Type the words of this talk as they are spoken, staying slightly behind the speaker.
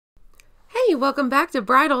Hey, welcome back to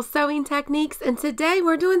Bridal Sewing Techniques, and today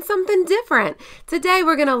we're doing something different. Today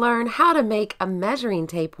we're going to learn how to make a measuring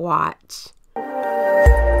tape watch.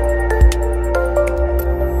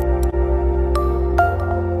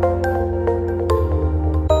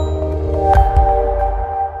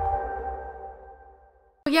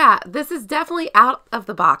 Yeah, this is definitely out of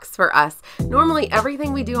the box for us. Normally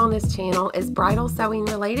everything we do on this channel is bridal sewing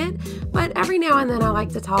related, but every now and then I like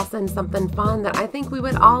to toss in something fun that I think we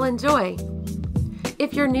would all enjoy.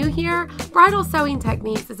 If you're new here, Bridal Sewing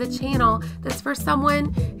Techniques is a channel that's for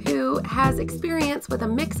someone who has experience with a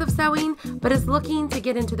mix of sewing but is looking to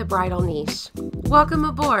get into the bridal niche. Welcome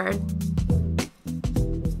aboard.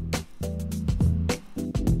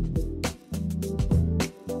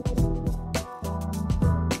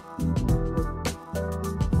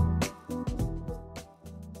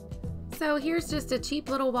 So here's just a cheap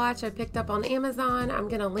little watch I picked up on Amazon. I'm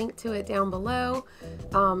going to link to it down below.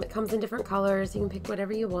 It comes in different colors. You can pick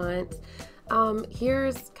whatever you want.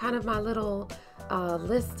 Here's kind of my little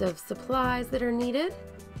list of supplies that are needed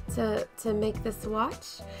to make this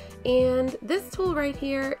watch. And this tool right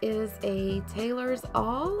here is a Tailor's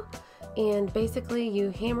awl. And basically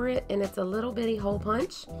you hammer it and it's a little bitty hole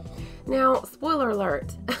punch. Now, spoiler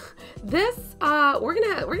alert, this we're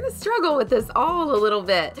gonna struggle with this awl a little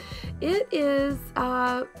bit. It is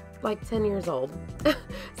like 10 years old.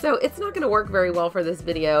 So it's not gonna work very well for this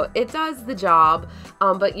video. It does the job,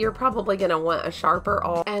 but you're probably gonna want a sharper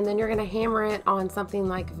awl, and then you're gonna hammer it on something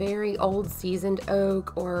like very old seasoned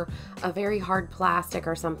oak or a very hard plastic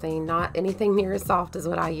or something, not anything near as soft as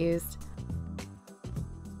what I used.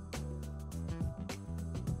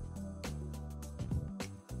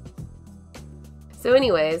 So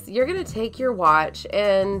anyways, you're going to take your watch,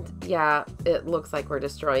 and yeah, it looks like we're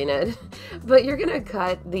destroying it, but you're going to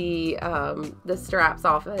cut the straps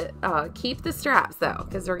off it. Keep the straps though,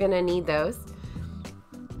 because we're going to need those.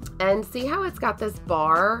 And see how it's got this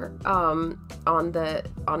bar on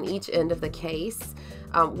each end of the case.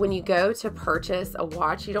 When you go to purchase a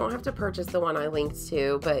watch, you don't have to purchase the one I linked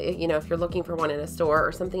to, but you know, if you're looking for one in a store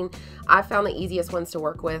or something, I found the easiest ones to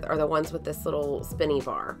work with are the ones with this little spinny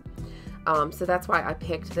bar. So that's why I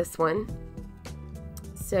picked this one.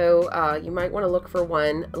 So you might want to look for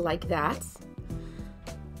one like that.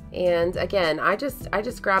 And again, I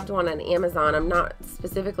just grabbed one on Amazon. I'm not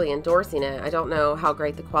specifically endorsing it. I don't know how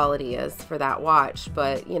great the quality is for that watch,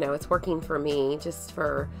 but you know, it's working for me just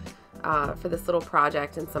for this little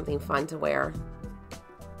project and something fun to wear.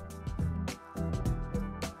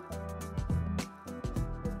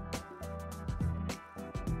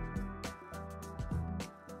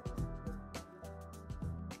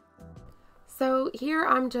 So here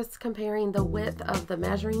I'm just comparing the width of the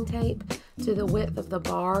measuring tape to the width of the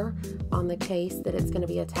bar on the case that it's going to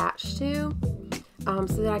be attached to, so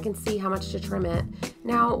that I can see how much to trim it.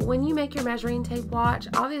 Now, when you make your measuring tape watch,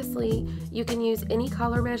 obviously you can use any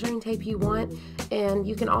color measuring tape you want, and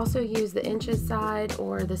you can also use the inches side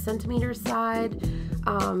or the centimeters side.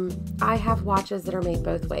 I have watches that are made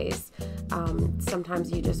both ways.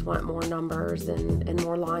 Sometimes you just want more numbers and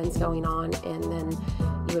more lines going on, and then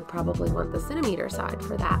you would probably want the centimeter side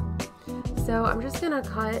for that. So I'm just going to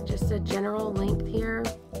cut just a general length here.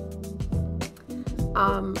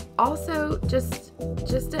 Also, just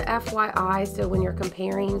a FYI, so when you're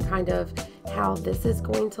comparing kind of how this is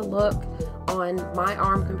going to look on my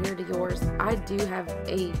arm compared to yours, I do have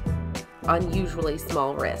a unusually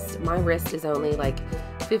small wrist. My wrist is only like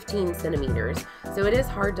 15 centimeters, so it is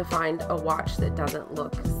hard to find a watch that doesn't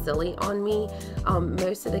look silly on me.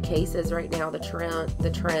 Most of the cases right now, the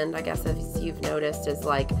trend, I guess, as you've noticed, is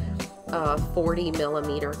like a 40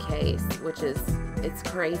 millimeter case, which is, it's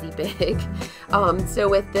crazy big. So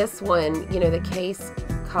with this one, you know, the case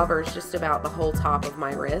covers just about the whole top of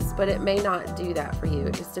my wrist, but it may not do that for you.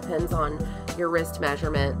 It just depends on your wrist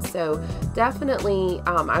measurement. So definitely,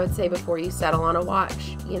 I would say before you settle on a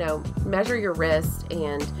watch, you know, measure your wrist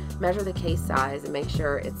and measure the case size and make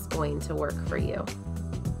sure it's going to work for you.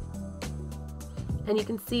 And you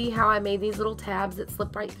can see how I made these little tabs that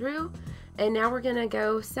slip right through. And now we're gonna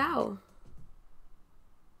go sew.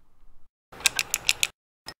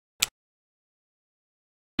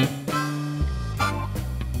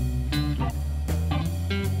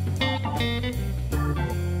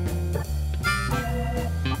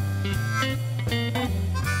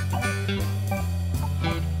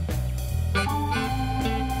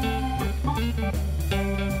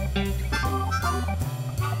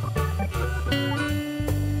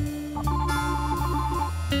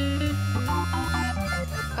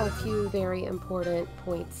 A few very important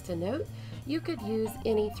points to note. you could use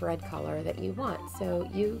any thread color that you want. So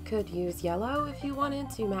you could use yellow if you wanted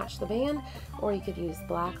to match the band, or you could use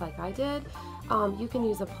black like I did. You can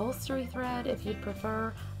use upholstery thread if you'd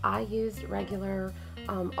prefer. I used regular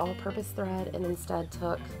all-purpose thread and instead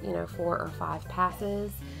took, 4 or 5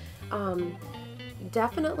 passes.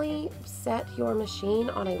 Definitely set your machine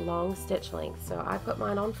on a long stitch length. So I put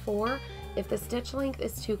mine on 4. If the stitch length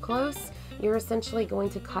is too close, you're essentially going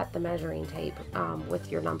to cut the measuring tape with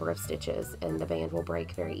your number of stitches, and the band will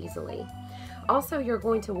break very easily. Also, you're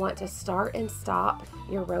going to want to start and stop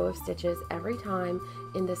your row of stitches every time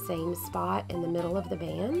in the same spot in the middle of the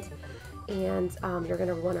band, and you're going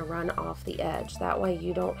to want to run off the edge. That way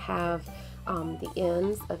you don't have the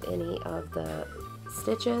ends of any of the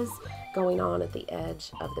stitches going on at the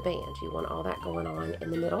edge of the band. You want all that going on in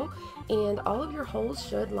the middle, and all of your holes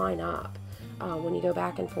should line up when you go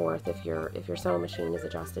back and forth. If your sewing machine is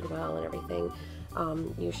adjusted well and everything,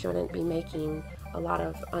 you shouldn't be making a lot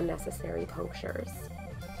of unnecessary punctures.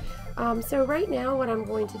 So right now what I'm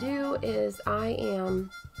going to do is I am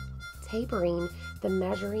tapering the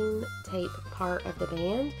measuring tape part of the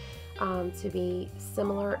band to be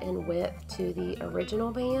similar in width to the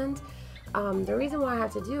original band. The reason why I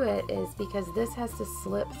have to do it is because this has to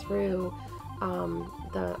slip through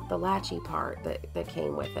the latchy part that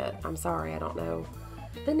came with it. I'm sorry, I don't know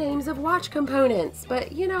the names of watch components,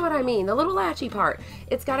 but you know what I mean, the little latchy part.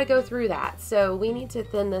 It's got to go through that. So we need to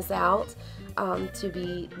thin this out to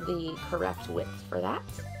be the correct width for that.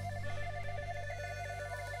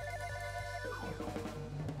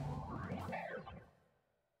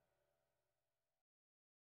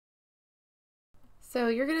 So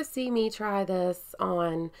you're going to see me try this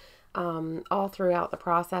on all throughout the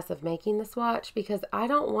process of making the swatch, because I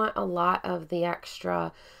don't want a lot of the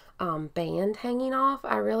extra band hanging off.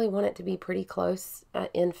 I really want it to be pretty close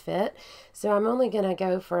in fit. So I'm only going to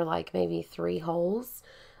go for like maybe 3 holes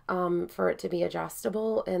for it to be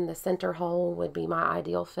adjustable, and the center hole would be my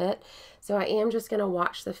ideal fit. So I am just going to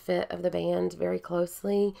watch the fit of the band very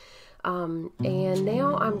closely. And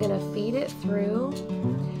now I'm going to feed it through,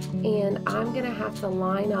 and I'm going to have to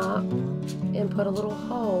line up and put a little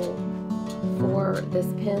hole for this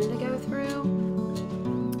pin to go through,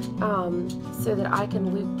 so that I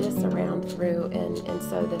can loop this around through and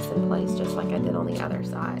sew this in place just like I did on the other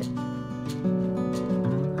side.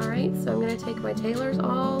 Alright, so I'm going to take my Tailor's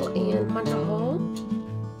awl and punch a hole.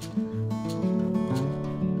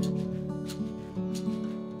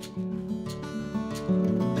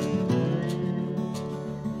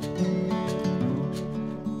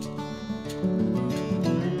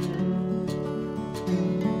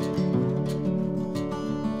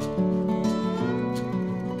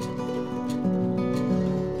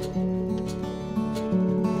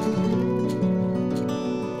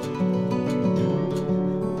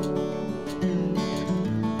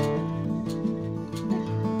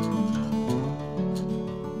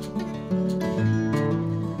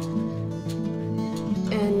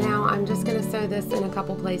 I'm just going to sew this in a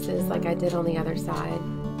couple places like I did on the other side.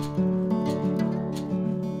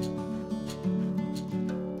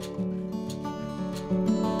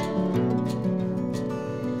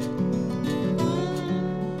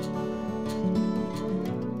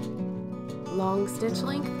 Long stitch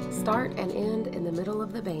length, start and end in the middle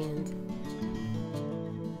of the band.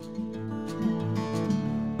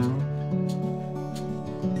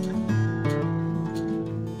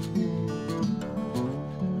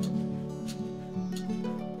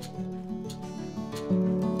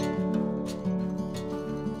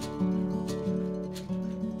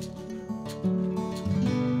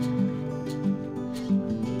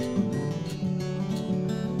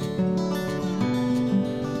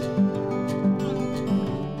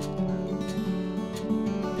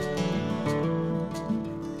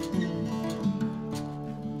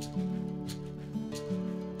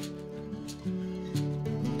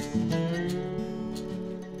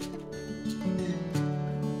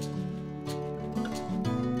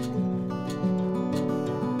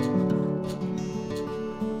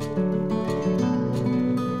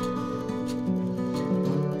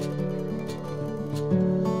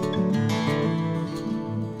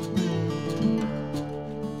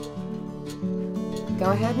 Go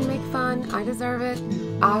ahead and make fun. I deserve it.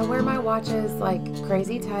 I wear my watches like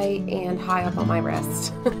crazy tight and high up on my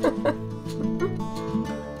wrist.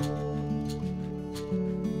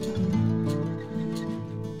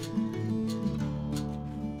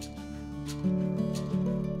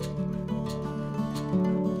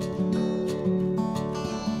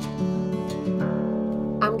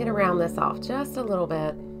 I'm going to round this off just a little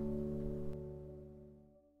bit.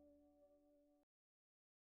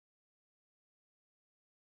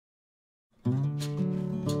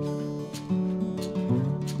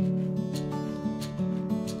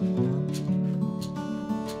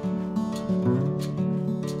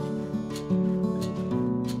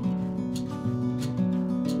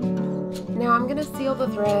 to seal the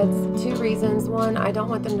threads. Two reasons. One, I don't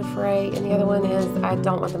want them to fray, and the other one is I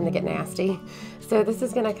don't want them to get nasty. So this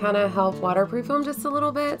is going to kind of help waterproof them just a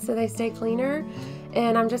little bit so they stay cleaner.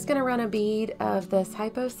 And I'm just going to run a bead of this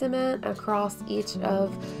hypo cement across each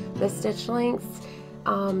of the stitch lengths,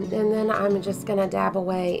 and then I'm just going to dab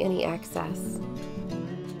away any excess.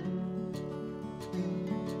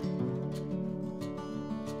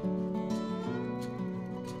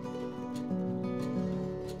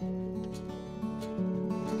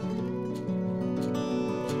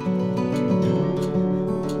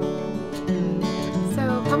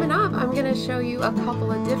 Show you a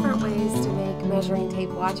couple of different ways to make measuring tape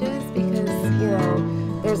watches, because you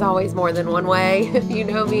know there's always more than one way. If you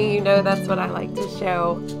know me, you know that's what I like to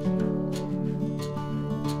show.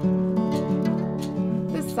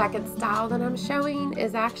 The second style that I'm showing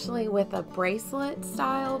is actually with a bracelet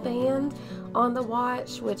style band on the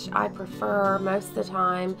watch, which I prefer most of the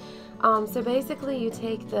time. So basically you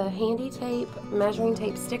take the handy tape measuring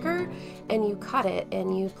tape sticker and you cut it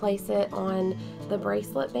and you place it on the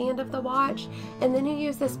bracelet band of the watch, and then you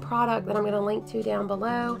use this product that I'm going to link to down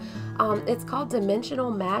below. It's called Dimensional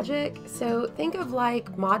Magic. So think of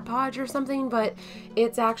like Mod Podge or something, but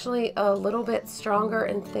it's actually a little bit stronger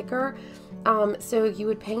and thicker. So you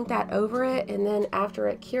would paint that over it, and then after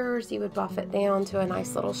it cures you would buff it down to a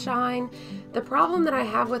nice little shine. The problem that I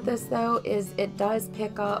have with this though is it does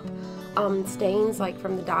pick up stains like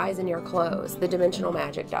from the dyes in your clothes. The Dimensional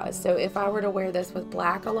Magic does. So if I were to wear this with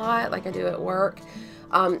black a lot like I do at work,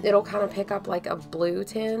 it'll kind of pick up like a blue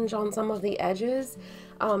tinge on some of the edges.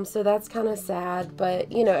 So that's kind of sad,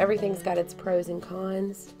 but you know, everything's got its pros and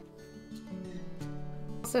cons.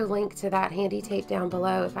 Also link to that handy tape down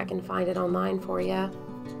below if I can find it online for you.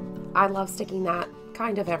 I love sticking that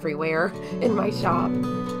kind of everywhere in my shop.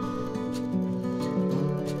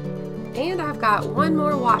 And I've got one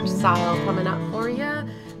more watch style coming up for you.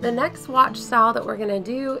 The next watch style that we're going to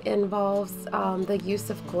do involves the use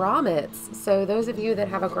of grommets. So those of you that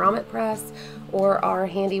have a grommet press or are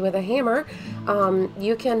handy with a hammer,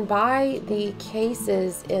 you can buy the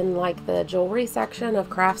cases in like the jewelry section of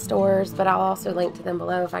craft stores, but I'll also link to them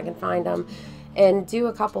below if I can find them, and do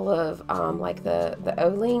a couple of like the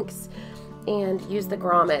O-links and use the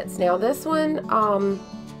grommets. Now this one,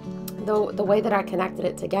 the way that I connected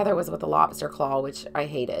it together was with a lobster claw, which I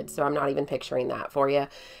hated, so I'm not even picturing that for you.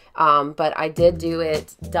 But I did do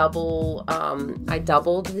it double. I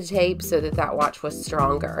doubled the tape so that that watch was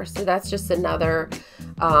stronger. So that's just another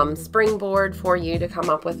springboard for you to come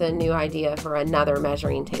up with a new idea for another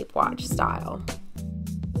measuring tape watch style.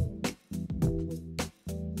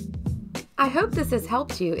 I hope this has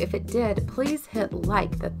helped you. If it did, please hit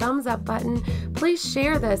like, the thumbs up button. Please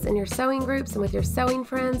share this in your sewing groups and with your sewing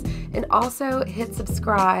friends, and also hit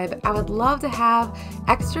subscribe. I would love to have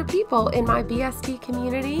extra people in my BST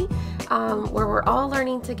community where we're all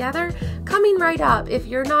learning together. Coming right up, if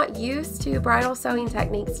you're not used to Bridal Sewing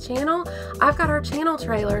Techniques channel, I've got our channel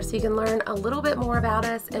trailer so you can learn a little bit more about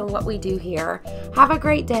us and what we do here. Have a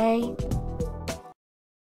great day.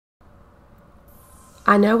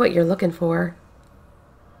 I know what you're looking for.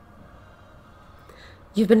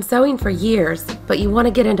 You've been sewing for years, but you want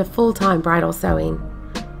to get into full-time bridal sewing.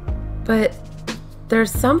 But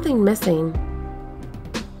there's something missing.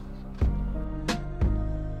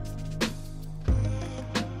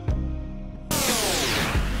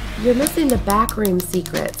 You're missing the backroom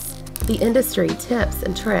secrets, the industry tips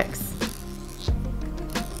and tricks.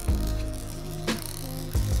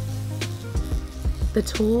 The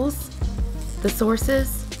tools, the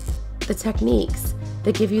sources, the techniques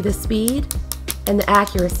that give you the speed and the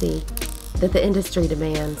accuracy that the industry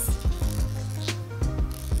demands.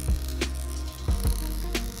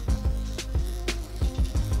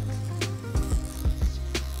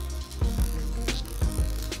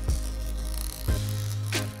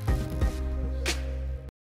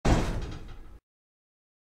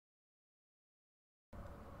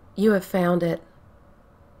 You have found it.